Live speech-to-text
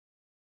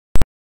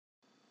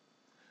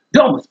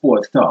DoMa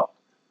Sports Talk,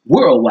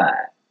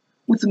 worldwide,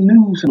 with some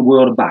news from the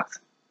world of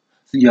boxing.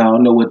 So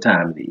y'all know what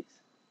time it is.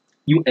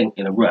 You ain't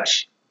in a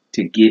rush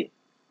to get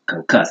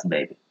concussed,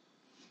 baby.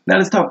 Now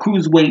let's talk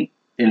cruiserweight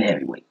and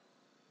heavyweight,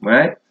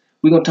 right?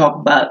 We're going to talk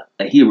about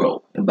a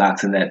hero in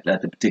boxing at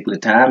the particular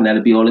time, and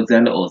that'll be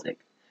Oleksandr Usyk,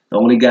 the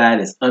only guy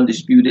that's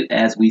undisputed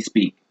as we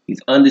speak.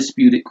 He's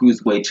undisputed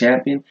cruiserweight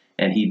champion,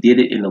 and he did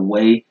it in a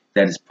way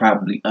that is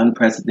probably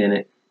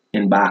unprecedented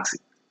in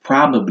boxing,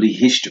 probably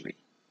history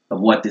of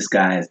what this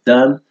guy has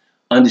done.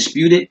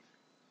 Undisputed.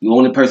 The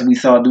only person we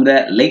saw do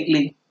that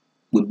lately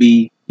would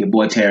be your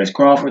boy Terrence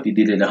Crawford. He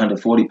did it at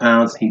 140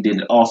 pounds. He did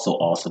it also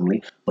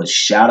awesomely. But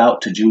shout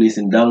out to Julius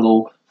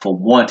Ndungo for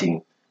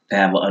wanting to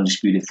have an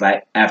undisputed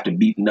fight after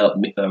beating up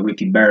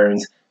Ricky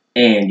Burns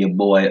and your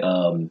boy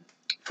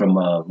from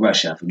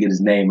Russia. I forget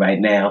his name right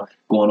now.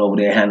 Going over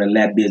there, handling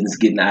that business,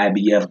 getting the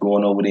IBF,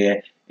 going over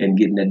there and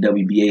getting the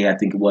WBA, I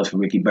think it was, for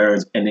Ricky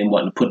Burns, and then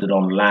wanting to put it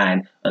on the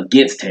line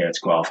against Terrence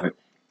Crawford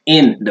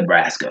in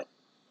Nebraska.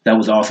 That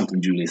was awesome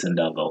from Julius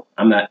Ndungo.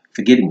 I'm not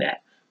forgetting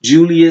that.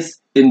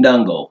 Julius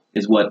Ndungo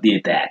is what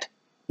did that.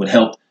 What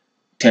helped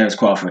Terrence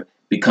Crawford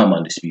become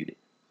undisputed.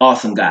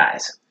 Awesome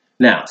guys.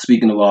 Now,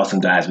 speaking of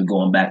awesome guys, we're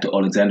going back to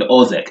Oleksandr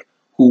Usyk,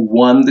 who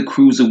won the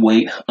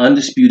Cruiserweight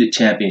Undisputed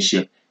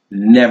Championship,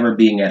 never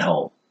being at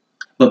home.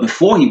 But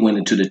before he went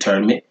into the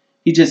tournament,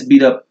 he just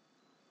beat up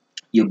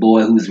your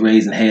boy who's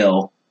raising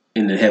hell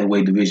in the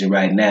heavyweight division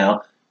right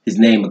now. His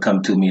name will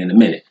come to me in a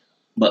minute.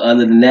 But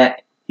other than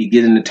that, he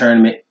gets in the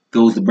tournament,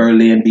 goes to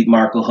Berlin, beat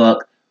Marco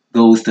Huck,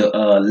 goes to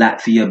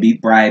Latvia,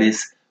 beat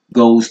Brightis,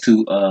 goes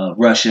to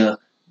Russia,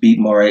 beat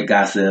Murat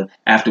Gasev.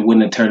 After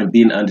winning the tournament,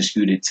 being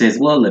undisputed, says,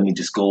 well, let me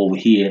just go over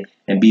here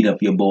and beat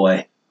up your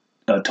boy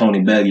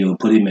Tony Bellew and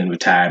put him in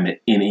retirement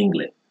in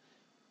England.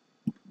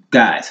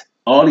 Guys,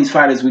 all these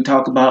fighters we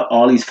talk about,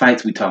 all these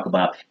fights we talk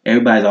about,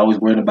 everybody's always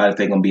worried about if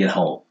they're going to be at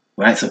home,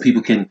 right? So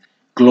people can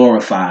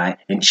glorify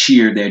and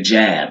cheer their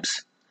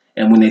jabs.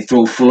 And when they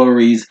throw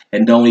flurries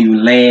and don't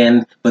even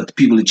land, but the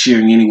people are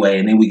cheering anyway,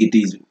 and then we get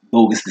these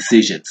bogus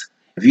decisions.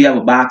 If you have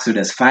a boxer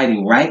that's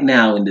fighting right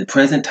now in the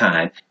present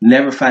time,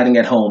 never fighting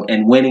at home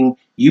and winning,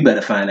 you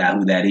better find out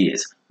who that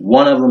is.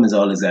 One of them is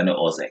Oleksandr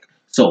Usyk.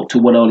 So to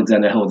what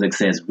Oleksandr Usyk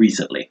says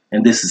recently,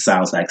 and this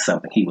sounds like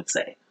something he would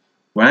say,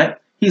 right?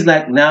 He's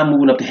like, now I'm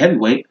moving up to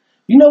heavyweight.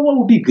 You know what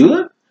would be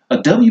good? A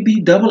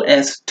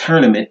WBSS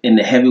tournament in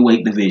the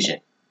heavyweight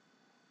division,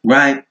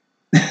 right?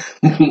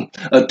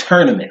 A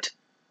tournament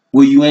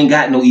where you ain't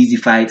got no easy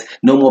fights,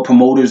 no more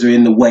promoters are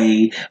in the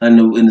way,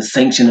 in the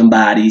sanctioning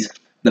bodies.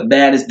 The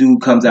baddest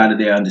dude comes out of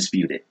there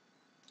undisputed.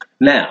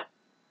 Now,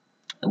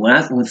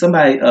 when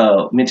somebody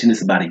mentioned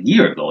this about a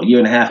year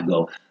and a half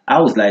ago, I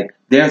was like,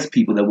 there's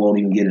people that won't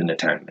even get in the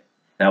tournament.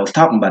 And I was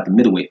talking about the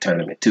middleweight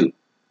tournament too.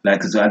 Like,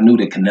 because I knew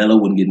that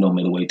Canelo wouldn't get no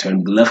middleweight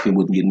tournament, Golovkin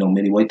wouldn't get no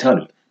middleweight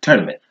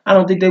tournament. I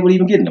don't think they would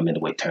even get in the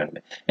middleweight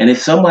tournament. And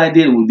if somebody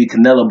did, it would be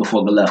Canelo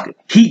before Golovkin.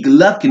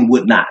 Golovkin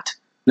would not.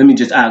 Let me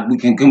just,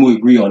 can we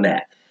agree on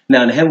that?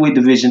 Now, in the heavyweight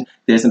division,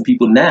 there's some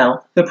people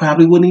now that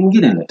probably wouldn't even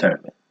get in the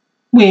tournament.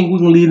 We're going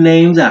to leave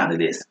names out of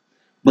this.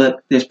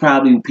 But there's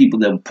probably people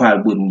that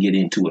probably wouldn't get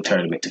into a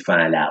tournament to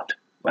find out,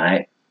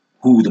 right,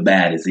 who the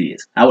baddest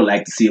is. I would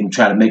like to see them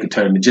try to make a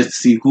tournament just to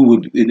see who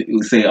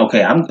would say,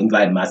 okay, I'm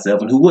inviting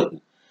myself, and who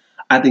wouldn't.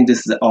 I think this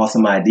is an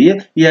awesome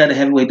idea. Yeah, the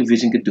heavyweight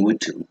division could do it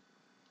too.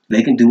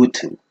 They can do it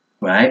too,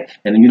 right?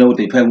 And you know what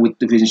the heavyweight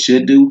division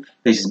should do?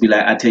 They should be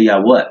like, I tell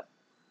y'all what.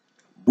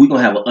 We're going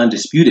to have an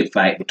undisputed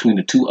fight between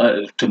the two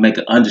to make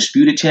an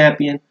undisputed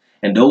champion.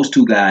 And those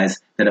two guys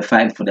that are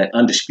fighting for that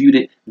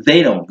undisputed,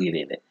 they don't get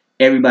in it.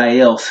 Everybody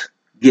else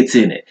gets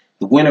in it.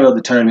 The winner of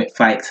the tournament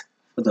fights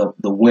for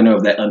the winner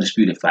of that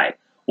undisputed fight.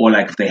 Or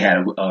like if they had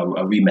a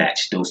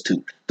rematch, those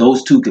two.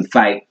 Those two could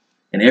fight,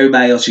 and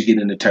everybody else should get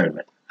in the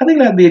tournament. I think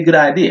that'd be a good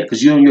idea,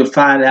 because you'll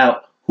find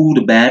out who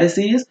the baddest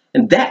is,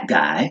 and that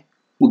guy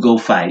will go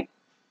fight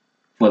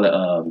for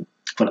the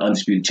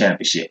undisputed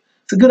championship.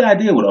 It's a good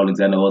idea what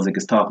Oleksandr Usyk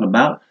is talking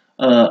about,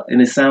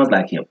 and it sounds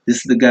like him. This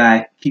is the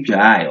guy keep your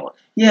eye on.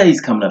 Yeah,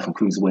 he's coming up from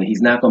cruiserweight.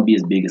 He's not going to be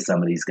as big as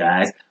some of these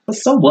guys, but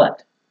so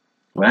what,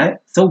 right?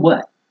 So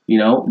what? You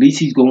know, at least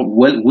he's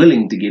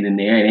willing to get in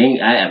there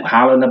and ain't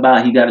hollering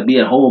about he got to be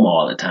at home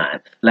all the time,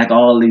 like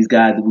all these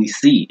guys that we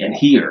see and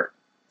hear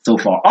so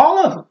far.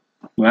 All of them,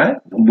 right?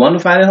 Want to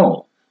fight at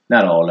home.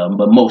 Not all of them,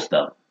 but most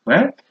of them,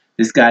 right?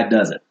 This guy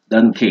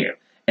doesn't care,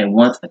 and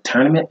wants a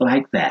tournament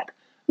like that.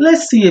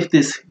 Let's see if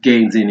this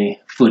gains any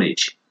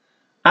footage.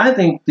 I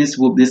think this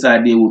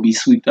idea will be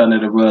swept under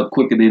the rug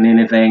quicker than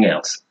anything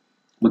else,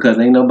 because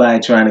ain't nobody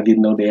trying to get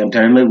no damn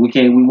tournament. We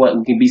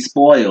can be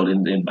spoiled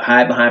and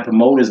hide behind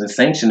promoters and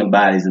sanctioning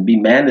bodies and be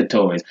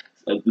mandatories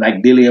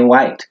like Dillian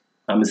White.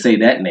 I'm gonna say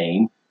that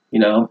name. You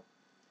know,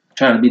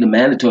 trying to be the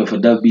mandatory for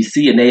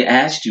WBC, and they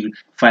asked you to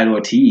fight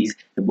Ortiz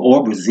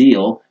or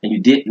Brazil, and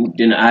you didn't.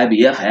 Then the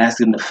IBF asked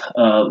him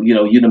to,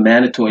 you're the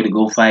mandatory to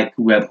go fight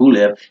Kubrat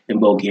Pulev in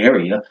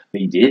Bulgaria,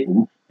 but you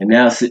didn't. And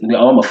now sitting there,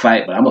 I'm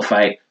gonna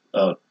fight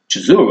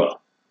Chisora,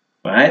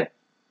 right?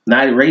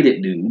 Not a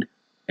rated dude.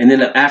 And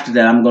then after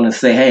that, I'm gonna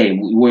say, hey,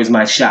 where's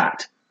my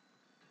shot?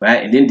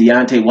 right? And then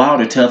Deontay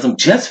Wilder tells him,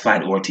 just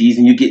fight Ortiz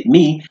and you get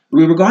me,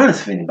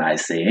 regardless of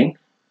anybody's saying.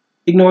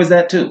 Ignores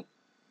that too.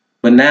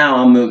 But now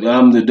I'm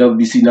the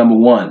WBC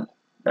 #1.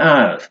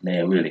 Ah,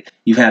 man, really.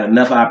 You've had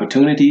enough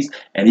opportunities,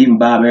 and even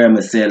Bob Arum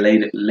has said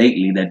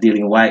lately that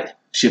Dillian Whyte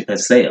ship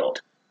has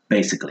sailed,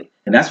 basically.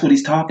 And that's what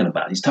he's talking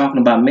about. He's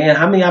talking about, man,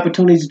 how many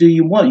opportunities do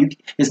you want?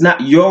 It's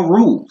not your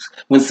rules.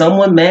 When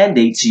someone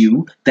mandates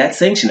you, that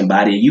sanctioning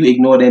body, and you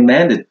ignore their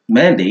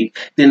mandate,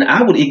 then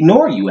I would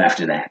ignore you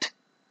after that,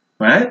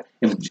 right?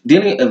 If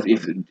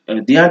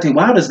Deontay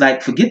Wilder's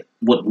like, forget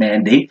what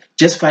mandate,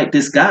 just fight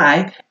this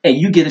guy, and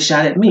you get a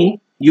shot at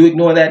me, you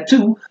ignore that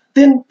too,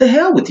 then the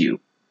hell with you.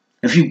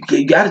 If you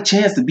got a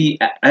chance to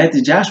beat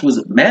Anthony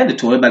Joshua's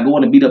mandatory by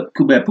going to beat up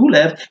Kubrat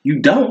Pulev, you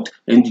don't,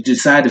 and you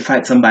decide to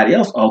fight somebody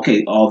else,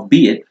 okay,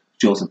 albeit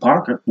Joseph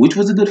Parker, which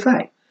was a good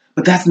fight.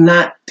 But that's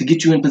not to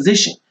get you in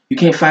position. You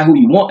can't fight who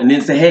you want and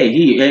then say,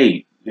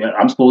 hey,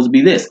 I'm supposed to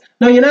be this.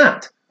 No, you're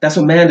not. That's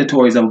what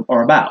mandatories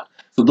are about.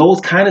 So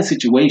those kind of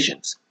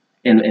situations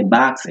in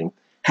boxing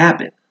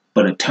happen.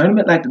 But a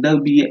tournament like the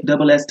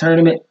WSS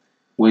tournament,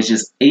 where it's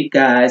just 8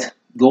 guys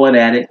going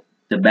at it,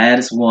 the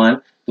baddest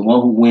one, the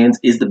one who wins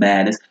is the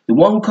baddest. The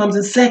one who comes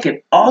in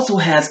second also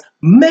has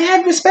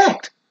mad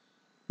respect.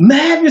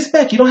 Mad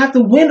respect. You don't have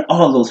to win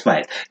all those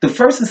fights. The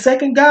first and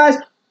second guys,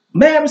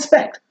 mad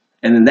respect.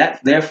 And then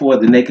therefore,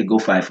 then they could go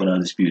fight for the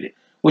undisputed.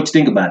 What you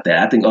think about that?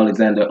 I think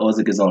Oleksandr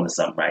Usyk is on to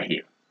something right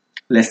here.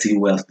 Let's see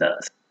who else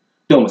does.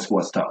 DoMa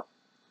Sports Talk.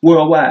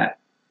 Worldwide.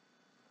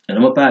 And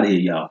I'm up out of here,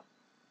 y'all.